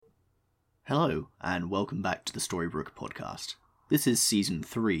Hello, and welcome back to the Storybrooke podcast. This is Season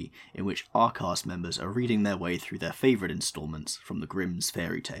 3, in which our cast members are reading their way through their favourite instalments from the Grimm's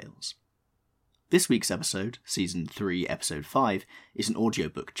fairy tales. This week's episode, Season 3, Episode 5, is an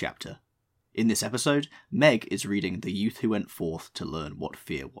audiobook chapter. In this episode, Meg is reading The Youth Who Went Forth to Learn What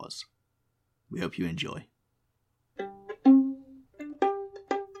Fear Was. We hope you enjoy.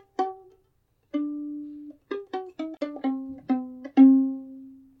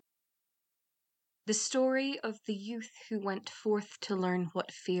 The Story of the Youth Who Went Forth to Learn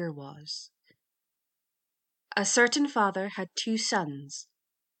What Fear Was. A certain father had 2 sons,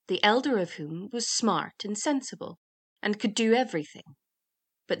 the elder of whom was smart and sensible, and could do everything.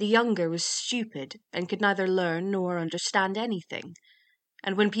 But the younger was stupid, and could neither learn nor understand anything.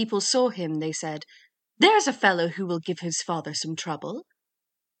 And when people saw him, they said, "There's a fellow who will give his father some trouble."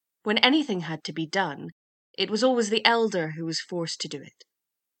 When anything had to be done, it was always the elder who was forced to do it.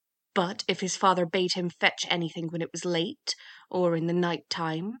 But if his father bade him fetch anything when it was late, or in the night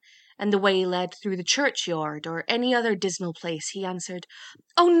time, and the way led through the churchyard or any other dismal place, he answered,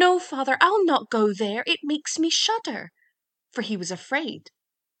 "Oh no, father, I'll not go there, it makes me shudder," for he was afraid.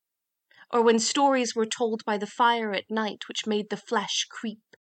 Or when stories were told by the fire at night which made the flesh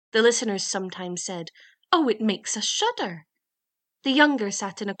creep, the listeners sometimes said, "Oh, it makes us shudder." The younger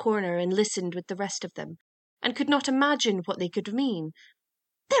sat in a corner and listened with the rest of them, and could not imagine what they could mean.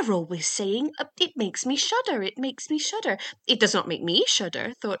 "They're always saying, 'It makes me shudder, it makes me shudder.' It does not make me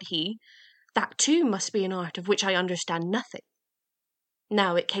shudder," thought he. "That too must be an art of which I understand nothing."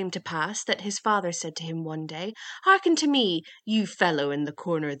 Now it came to pass that his father said to him one day, "Hearken to me, you fellow in the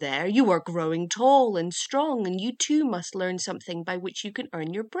corner there. You are growing tall and strong, and you too must learn something by which you can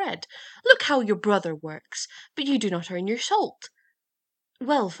earn your bread. Look how your brother works, but you do not earn your salt."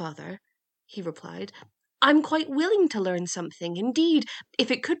 "Well, father," he replied, "I'm quite willing to learn something. Indeed,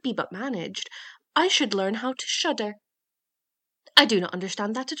 if it could be but managed, I should learn how to shudder." "I do not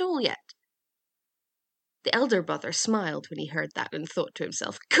understand that at all yet." The elder brother smiled when he heard that, and thought to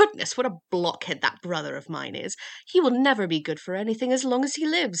himself, "Goodness, what a blockhead that brother of mine is! He will never be good for anything as long as he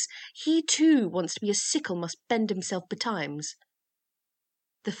lives. He too wants to be a sickle must bend himself betimes."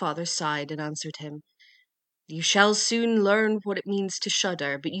 The father sighed and answered him, "You shall soon learn what it means to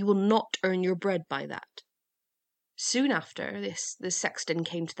shudder, but you will not earn your bread by that." Soon after this, the sexton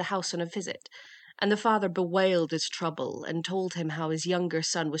came to the house on a visit, and the father bewailed his trouble, and told him how his younger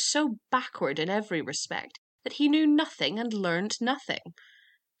son was so backward in every respect that he knew nothing and learned nothing.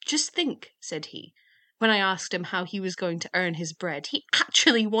 "Just think," said he, "when I asked him how he was going to earn his bread, he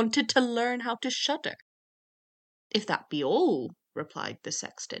actually wanted to learn how to shudder." "If that be all," replied the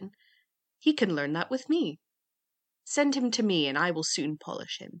sexton, "he can learn that with me. Send him to me, and I will soon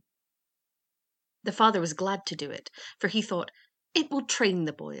polish him." The father was glad to do it, for he thought, "It will train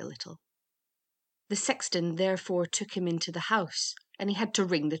the boy a little." The sexton therefore took him into the house, and he had to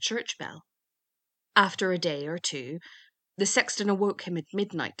ring the church bell. After a day or two, the sexton awoke him at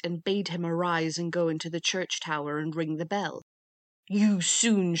midnight and bade him arise and go into the church tower and ring the bell. "You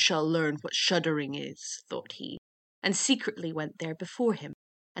soon shall learn what shuddering is," thought he, and secretly went there before him.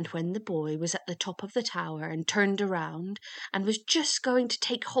 And when the boy was at the top of the tower and turned around, and was just going to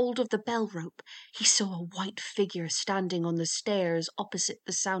take hold of the bell rope, he saw a white figure standing on the stairs opposite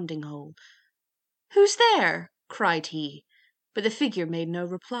the sounding hole. "Who's there?" cried he, but the figure made no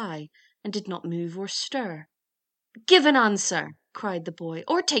reply, and did not move or stir. "Give an answer," cried the boy,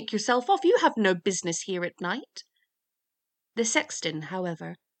 "or take yourself off. You have no business here at night." The sexton,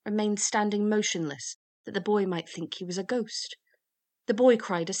 however, remained standing motionless, that the boy might think he was a ghost. The boy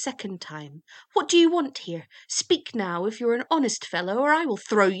cried a second time, "What do you want here? Speak now, if you're an honest fellow, or I will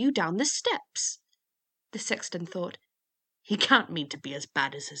throw you down the steps." The sexton thought, "He can't mean to be as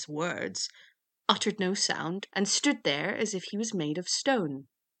bad as his words," uttered no sound, and stood there as if he was made of stone.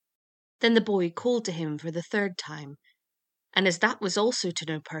 Then the boy called to him for the third time, and as that was also to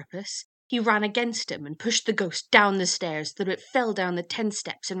no purpose, he ran against him and pushed the ghost down the stairs so that it fell down the 10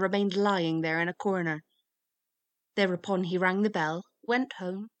 steps and remained lying there in a corner. Thereupon he rang the bell, went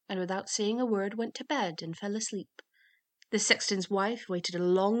home, and without saying a word went to bed and fell asleep. The sexton's wife waited a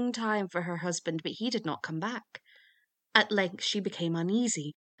long time for her husband, but he did not come back. At length she became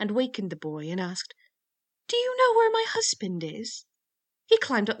uneasy, and wakened the boy, and asked, "Do you know where my husband is? He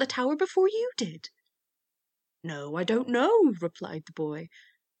climbed up the tower before you did." "No, I don't know," replied the boy,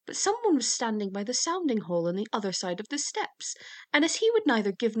 "but someone was standing by the sounding hole on the other side of the steps, and as he would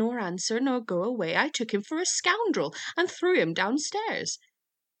neither give nor answer nor go away, I took him for a scoundrel and threw him downstairs.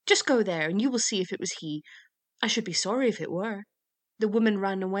 Just go there, and you will see if it was he. I should be sorry if it were." The woman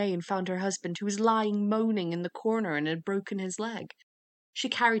ran away and found her husband, who was lying moaning in the corner and had broken his leg. She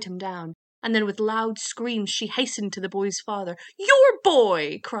carried him down, And then with loud screams she hastened to the boy's father. "Your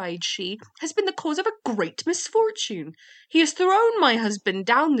boy," cried she, "has been the cause of a great misfortune. He has thrown my husband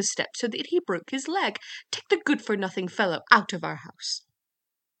down the steps so that he broke his leg. Take the good-for-nothing fellow out of our house."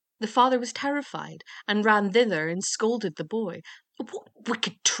 The father was terrified, and ran thither and scolded the boy. "What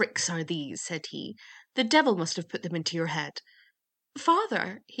wicked tricks are these?" said he. "The devil must have put them into your head."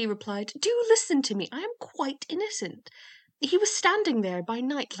 "Father," he replied, "do listen to me. I am quite innocent. He was standing there by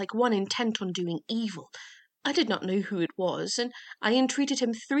night like one intent on doing evil. I did not know who it was, and I entreated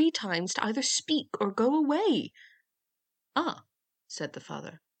him 3 times to either speak or go away." "Ah," said the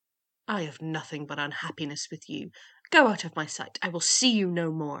father, "I have nothing but unhappiness with you. Go out of my sight. I will see you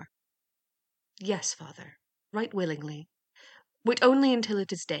no more." "Yes, father, right willingly. Wait only until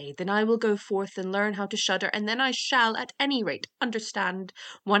it is day, then I will go forth and learn how to shudder, and then I shall, at any rate, understand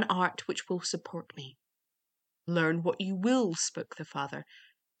one art which will support me." "Learn what you will," spoke the father.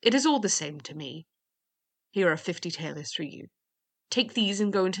 "It is all the same to me. Here are 50 thalers for you. Take these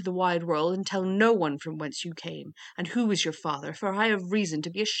and go into the wide world, and tell no one from whence you came, and who is your father, for I have reason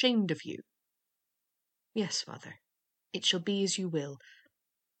to be ashamed of you." "Yes, father, it shall be as you will.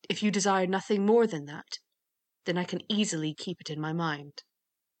 If you desire nothing more than that, then I can easily keep it in my mind."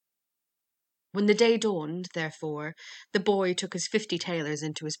 When the day dawned, therefore, the boy took his 50 thalers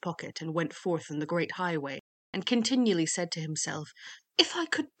into his pocket, and went forth on the great highway, and continually said to himself, "If I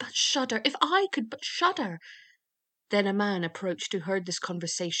could but shudder! If I could but shudder!" Then a man approached who heard this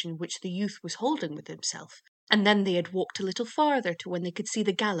conversation which the youth was holding with himself, and then they had walked a little farther to when they could see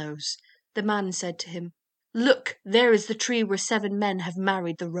the gallows. The man said to him, "Look, there is the tree where 7 men have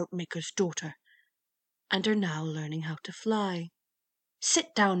married the rope-maker's daughter, and are now learning how to fly.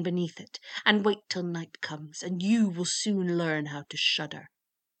 Sit down beneath it, and wait till night comes, and you will soon learn how to shudder."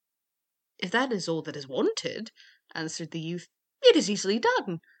 "If that is all that is wanted," answered the youth, "it is easily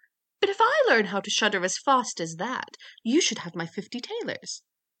done. But if I learn how to shudder as fast as that, you should have my 50 thalers.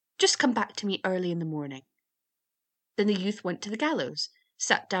 Just come back to me early in the morning." Then the youth went to the gallows,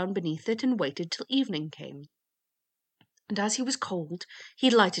 sat down beneath it, and waited till evening came. And as he was cold, he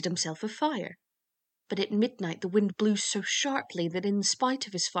lighted himself a fire. But at midnight the wind blew so sharply that in spite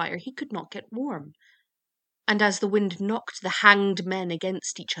of his fire he could not get warm. And as the wind knocked the hanged men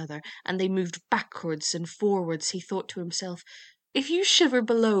against each other, and they moved backwards and forwards, he thought to himself, "If you shiver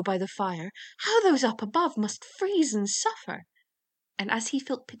below by the fire, how those up above must freeze and suffer." And as he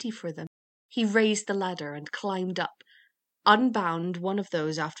felt pity for them, he raised the ladder and climbed up, unbound one of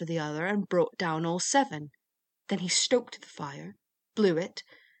those after the other, and brought down all 7. Then he stoked the fire, blew it,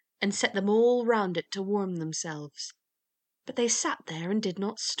 and set them all round it to warm themselves. But they sat there and did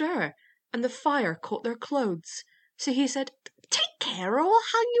not stir, and the fire caught their clothes. So he said, "Take care, or I'll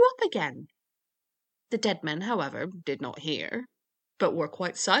hang you up again." The dead men, however, did not hear, but were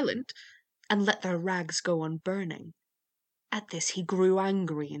quite silent, and let their rags go on burning. At this he grew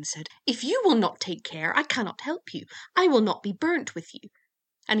angry, and said, "If you will not take care, I cannot help you. I will not be burnt with you."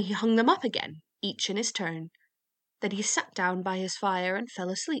 And he hung them up again, each in his turn. Then he sat down by his fire and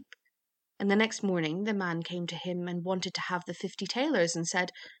fell asleep. And the next morning the man came to him and wanted to have the 50 thalers, and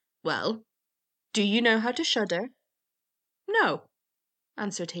said, "Well, do you know how to shudder?" "No,"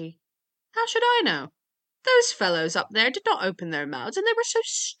 answered he. "How should I know? Those fellows up there did not open their mouths, and they were so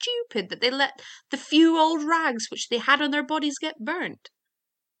stupid that they let the few old rags which they had on their bodies get burnt."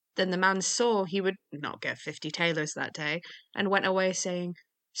 Then the man saw he would not get 50 thalers that day, and went away saying,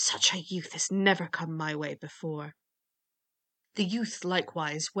 "Such a youth has never come my way before." The youth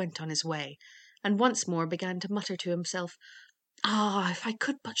likewise went on his way, and once more began to mutter to himself, "Ah, if I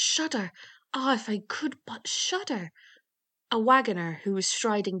could but shudder! Ah, if I could but shudder!" A waggoner who was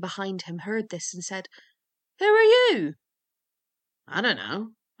striding behind him heard this, and said, "Who are you?" "I don't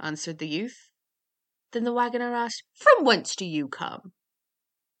know," answered the youth. Then the waggoner asked, "From whence do you come?"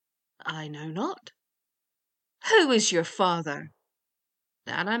 "I know not." "Who is your father?"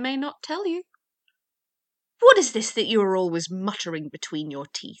 "That I may not tell you." "What is this that you are always muttering between your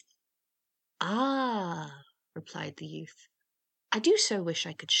teeth?" "Ah," replied the youth, "I do so wish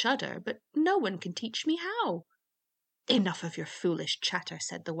I could shudder, but no one can teach me how." "Enough of your foolish chatter,"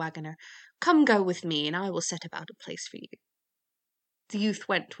 said the waggoner. "Come, go with me, and I will set about a place for you." The youth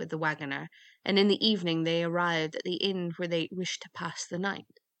went with the waggoner, and in the evening they arrived at the inn where they wished to pass the night.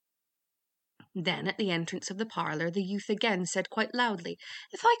 Then at the entrance of the parlour the youth again said quite loudly,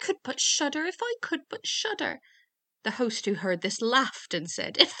 "If I could but shudder! If I could but shudder!" The host, who heard this, laughed and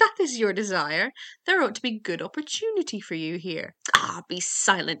said, "If that is your desire, there ought to be good opportunity for you here." "Ah, be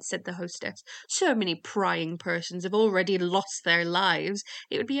silent," said the hostess. "So many prying persons have already lost their lives.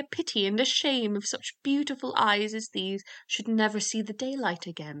 It would be a pity and a shame if such beautiful eyes as these should never see the daylight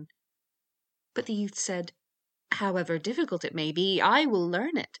again." But the youth said, "However difficult it may be, I will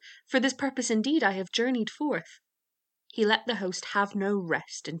learn it. For this purpose indeed I have journeyed forth." He let the host have no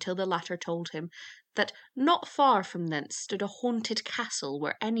rest until the latter told him that not far from thence stood a haunted castle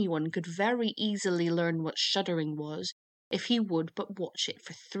where anyone could very easily learn what shuddering was, if he would but watch it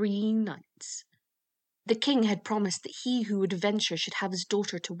for 3 nights. The king had promised that he who would venture should have his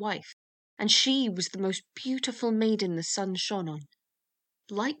daughter to wife, and she was the most beautiful maiden the sun shone on.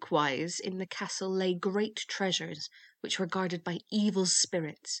 Likewise in the castle lay great treasures, which were guarded by evil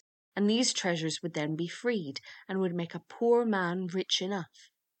spirits, and these treasures would then be freed, and would make a poor man rich enough.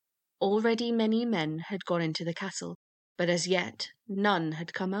 Already many men had gone into the castle, but as yet none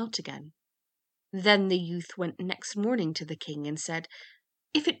had come out again. Then the youth went next morning to the king and said,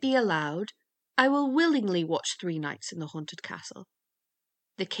 "If it be allowed, I will willingly watch 3 nights in the haunted castle."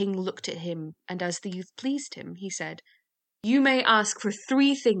 The king looked at him, and as the youth pleased him, he said, "You may ask for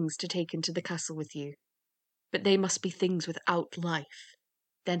 3 things to take into the castle with you, but they must be things without life."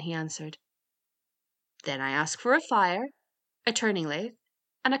 Then he answered, "Then I ask for a fire, a turning lathe,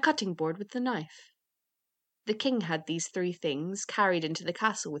 and a cutting board with the knife." The king had these 3 things carried into the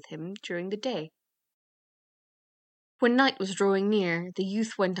castle with him during the day. When night was drawing near, the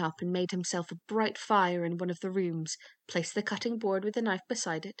youth went up and made himself a bright fire in one of the rooms, placed the cutting board with the knife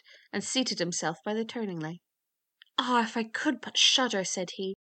beside it, and seated himself by the turning lathe. "Ah, if I could but shudder," said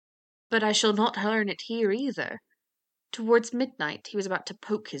he, "but I shall not learn it here either." Towards midnight he was about to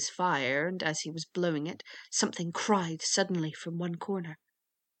poke his fire, and as he was blowing it, something cried suddenly from one corner,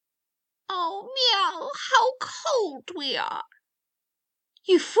 "Oh, meow, how cold we are!"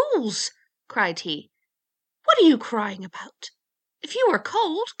 "You fools!" cried he. "What are you crying about? If you are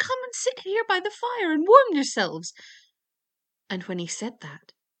cold, come and sit here by the fire and warm yourselves." And when he said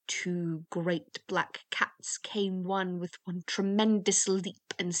that, 2 great black cats came one with one tremendous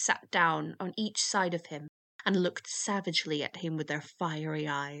leap and sat down on each side of him and looked savagely at him with their fiery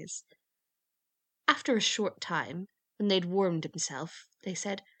eyes. After a short time, when they had warmed himself, they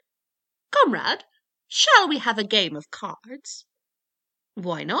said, "Comrade, shall we have a game of cards?"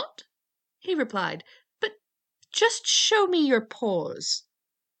 "Why not?" he replied, "but just show me your paws."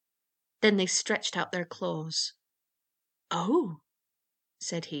 Then they stretched out their claws. "Oh,"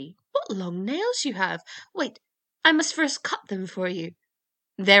 said he, "what long nails you have! Wait, I must first cut them for you."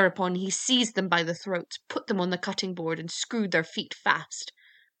 Thereupon he seized them by the throats, put them on the cutting board, and screwed their feet fast.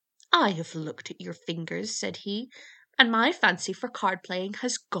 "I have looked at your fingers," said he, "and my fancy for card playing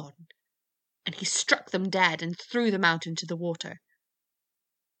has gone." And he struck them dead and threw them out into the water.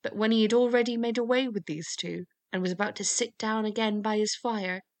 But when he had already made away with these 2, and was about to sit down again by his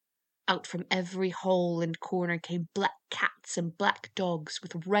fire, out from every hole and corner came black cats and black dogs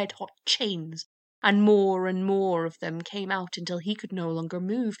with red-hot chains, and more of them came out until he could no longer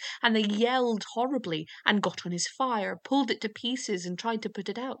move, and they yelled horribly, and got on his fire, pulled it to pieces, and tried to put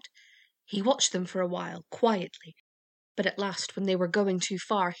it out. He watched them for a while, quietly, but at last, when they were going too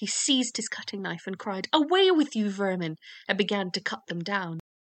far, he seized his cutting knife and cried, "Away with you, vermin!" and began to cut them down.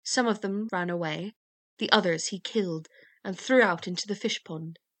 Some of them ran away, the others he killed, and threw out into the fish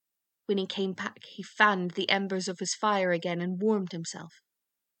pond. When he came back, he fanned the embers of his fire again and warmed himself.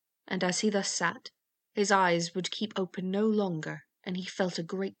 And as he thus sat, his eyes would keep open no longer, and he felt a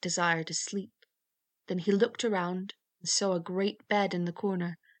great desire to sleep. Then he looked around and saw a great bed in the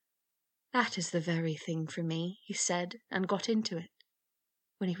corner. "That is the very thing for me," he said, and got into it.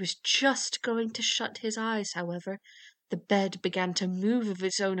 When he was just going to shut his eyes, however, the bed began to move of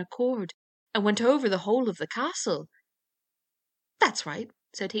its own accord, and went over the whole of the castle. "That's right,"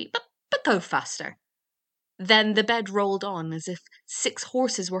 said he, but go faster." Then the bed rolled on as if 6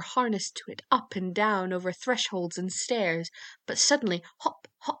 horses were harnessed to it, up and down over thresholds and stairs, but suddenly, hop,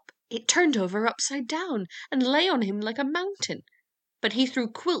 hop, it turned over upside down, and lay on him like a mountain. But he threw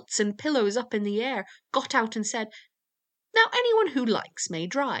quilts and pillows up in the air, got out and said, "Now anyone who likes may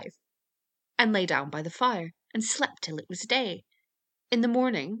drive," and lay down by the fire, and slept till it was day. In the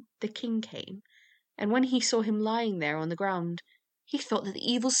morning the king came, and when he saw him lying there on the ground, he thought that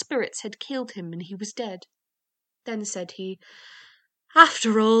the evil spirits had killed him and he was dead. Then said he,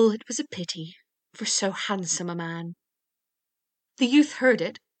 "After all, it was a pity, for so handsome a man." The youth heard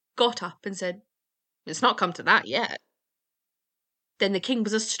it, got up, and said, "It's not come to that yet." Then the king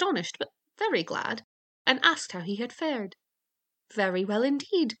was astonished, but very glad, and asked how he had fared. "Very well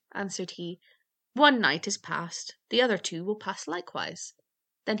indeed," answered he. "1 night is past, the other 2 will pass likewise."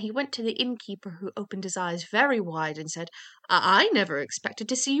 Then he went to the innkeeper, who opened his eyes very wide and said, I never expected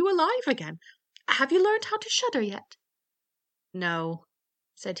to see you alive again. Have you learned how to shudder yet?" "No,"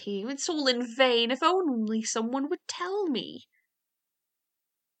 said he, "it's all in vain. If only someone would tell me."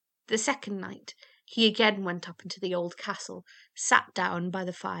 The second night he again went up into the old castle, sat down by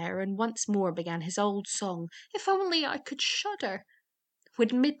the fire, and once more began his old song, "If only I could shudder."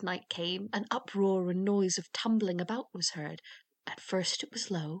 When midnight came, an uproar and noise of tumbling about was heard. At first it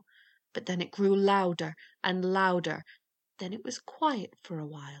was low, but then it grew louder and louder. Then it was quiet for a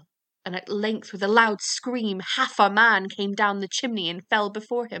while, and at length, with a loud scream, half a man came down the chimney and fell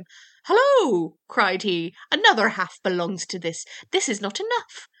before him. "Hullo!" cried he, "another half belongs to this. This is not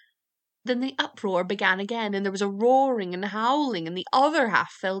enough." Then the uproar began again, and there was a roaring and howling, and the other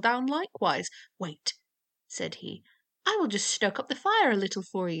half fell down likewise. "Wait," said he, "I will just stoke up the fire a little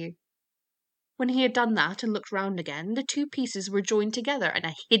for you." When he had done that and looked round again, the two pieces were joined together, and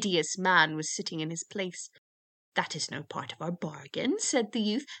a hideous man was sitting in his place. "That is no part of our bargain," said the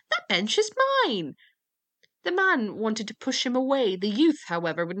youth. "That bench is mine." The man wanted to push him away. The youth,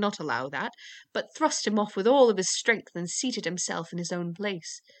 however, would not allow that, but thrust him off with all of his strength and seated himself in his own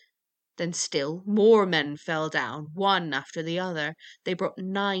place. Then still more men fell down, one after the other. They brought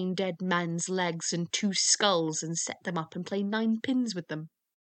 9 dead men's legs and 2 skulls, and set them up and played 9 pins with them.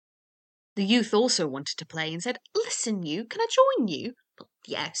 The youth also wanted to play, and said, "Listen, you, can I join you?"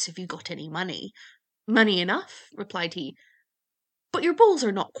 "Yes, if you got any money." "Money enough," replied he, "but your balls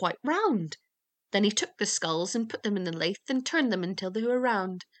are not quite round." Then he took the skulls and put them in the lathe and turned them until they were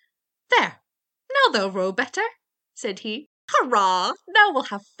round. "There, now they'll row better," said he. "Hurrah! Now we'll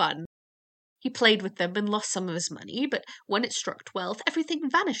have fun." He played with them and lost some of his money, but when it struck 12, everything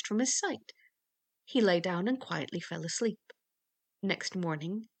vanished from his sight. He lay down and quietly fell asleep. Next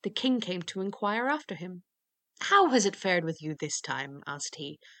morning the king came to inquire after him. "How has it fared with you this time?" asked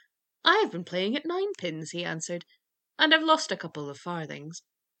he. "I have been playing at 9 pins," he answered, "and have lost a couple of farthings."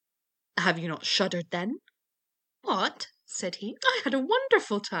 "Have you not shuddered then?" "What?" said he. "I had a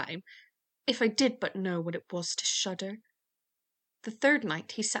wonderful time. If I did but know what it was to shudder." The third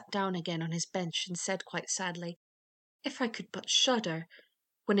night he sat down again on his bench and said quite sadly, "If I could but shudder."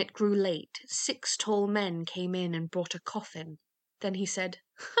 When it grew late, 6 tall men came in and brought a coffin. Then he said,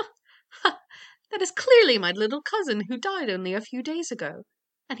 "Ha, ha, that is clearly my little cousin who died only a few days ago."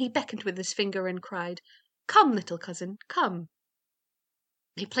 And he beckoned with his finger and cried, "Come, little cousin, come."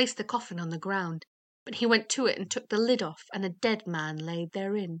 He placed the coffin on the ground, but he went to it and took the lid off, and a dead man lay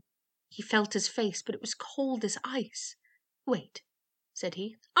therein. He felt his face, but it was cold as ice. "Wait," said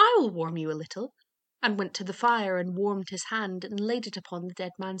he, "I will warm you a little," and went to the fire and warmed his hand and laid it upon the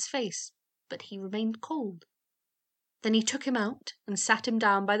dead man's face, but he remained cold. Then he took him out and sat him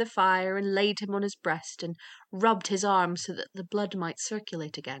down by the fire and laid him on his breast and rubbed his arm so that the blood might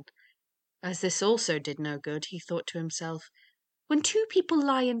circulate again. As this also did no good, he thought to himself, "When 2 people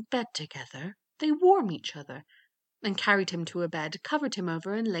lie in bed together, they warm each other," and carried him to a bed, covered him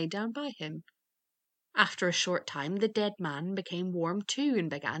over, and lay down by him. After a short time the dead man became warm too and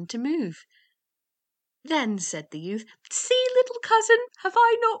began to move. Then said the youth, "See, little cousin, have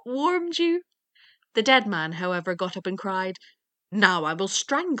I not warmed you?" The dead man, however, got up and cried, "Now I will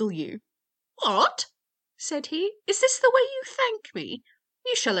strangle you." "What?" said he. "Is this the way you thank me?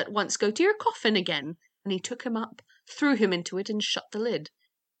 You shall at once go to your coffin again." And he took him up, threw him into it, and shut the lid.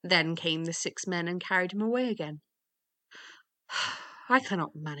 Then came the 6 men and carried him away again. "I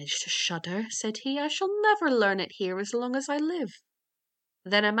cannot manage to shudder," said he. "I shall never learn it here as long as I live."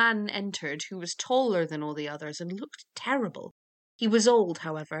 Then a man entered who was taller than all the others and looked terrible. He was old,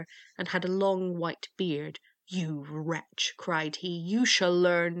 however, and had a long white beard. "You wretch," cried he, "you shall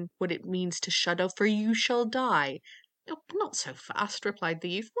learn what it means to shudder, for you shall die." "Oh, not so fast," replied the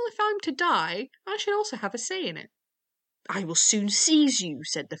youth. "Well, if I am to die, I should also have a say in it." "I will soon seize you,"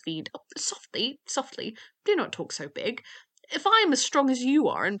 said the fiend. "Oh, softly, softly, do not talk so big. If I am as strong as you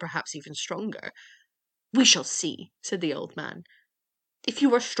are, and perhaps even stronger—" "We shall see," said the old man. "If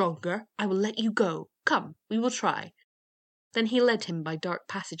you are stronger, I will let you go. Come, we will try." Then he led him by dark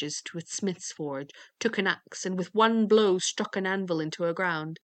passages to a smith's forge, took an axe, and with one blow struck an anvil into the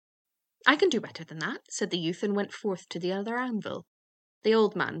ground. "I can do better than that," said the youth, and went forth to the other anvil. The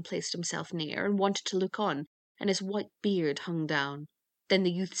old man placed himself near, and wanted to look on, and his white beard hung down. Then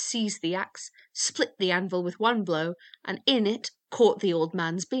the youth seized the axe, split the anvil with one blow, and in it caught the old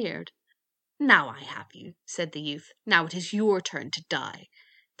man's beard. "Now I have you," said the youth. "Now it is your turn to die."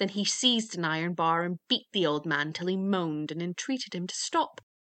 Then he seized an iron bar and beat the old man till he moaned and entreated him to stop.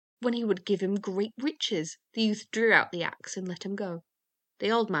 When he would give him great riches, the youth drew out the axe and let him go. The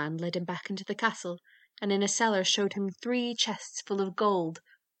old man led him back into the castle, and in a cellar showed him 3 chests full of gold.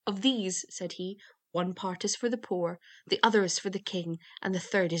 "Of these," said he, "one part is for the poor, the other is for the king, and the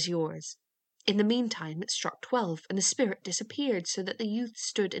third is yours." In the meantime it struck 12, and the spirit disappeared, so that the youth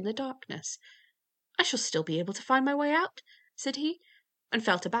stood in the darkness. "I shall still be able to find my way out," said he. and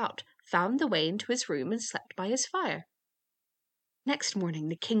felt about, found the way into his room, and slept by his fire. Next morning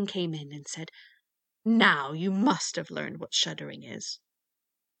the king came in and said, "Now you must have learned what shuddering is."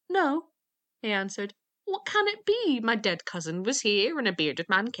 "No," he answered. "What can it be? My dead cousin was here, and a bearded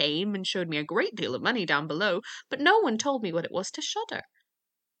man came and showed me a great deal of money down below, but no one told me what it was to shudder."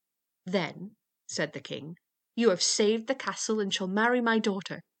 "Then," said the king, "you have saved the castle and shall marry my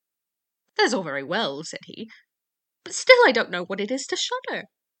daughter." "That is all very well," said he, "but still I don't know what it is to shudder."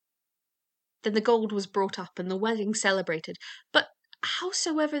 Then the gold was brought up and the wedding celebrated, but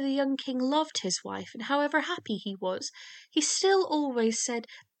howsoever the young king loved his wife, and however happy he was, he still always said,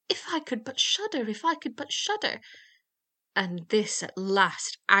 "If I could but shudder, if I could but shudder." And this at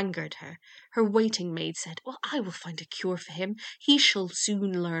last angered her. Her waiting maid said, "Well, I will find a cure for him. He shall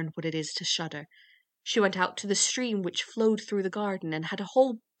soon learn what it is to shudder." She went out to the stream which flowed through the garden, and had a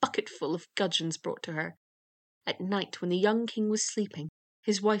whole bucketful of gudgeons brought to her. At night, when the young king was sleeping,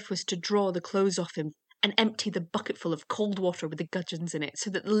 his wife was to draw the clothes off him and empty the bucketful of cold water with the gudgeons in it, so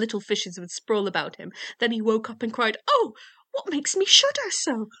that the little fishes would sprawl about him. Then he woke up and cried, "Oh, what makes me shudder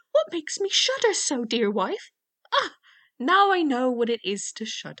so? What makes me shudder so, dear wife? Ah, now I know what it is to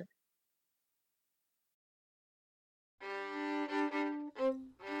shudder."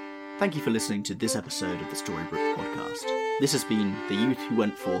 Thank you for listening to this episode of the Storybrooke podcast. This has been The Youth Who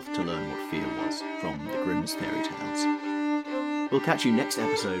Went Forth to Learn What Fear Was from the Grimm's Fairy Tales. We'll catch you next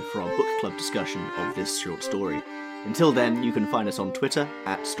episode for our book club discussion of this short story. Until then, you can find us on Twitter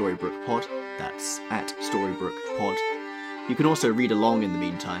at StorybrookePod. That's at StorybrookePod. You can also read along in the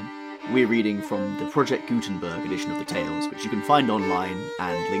meantime. We're reading from the Project Gutenberg edition of the Tales, which you can find online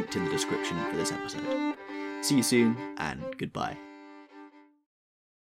and linked in the description for this episode. See you soon, and goodbye.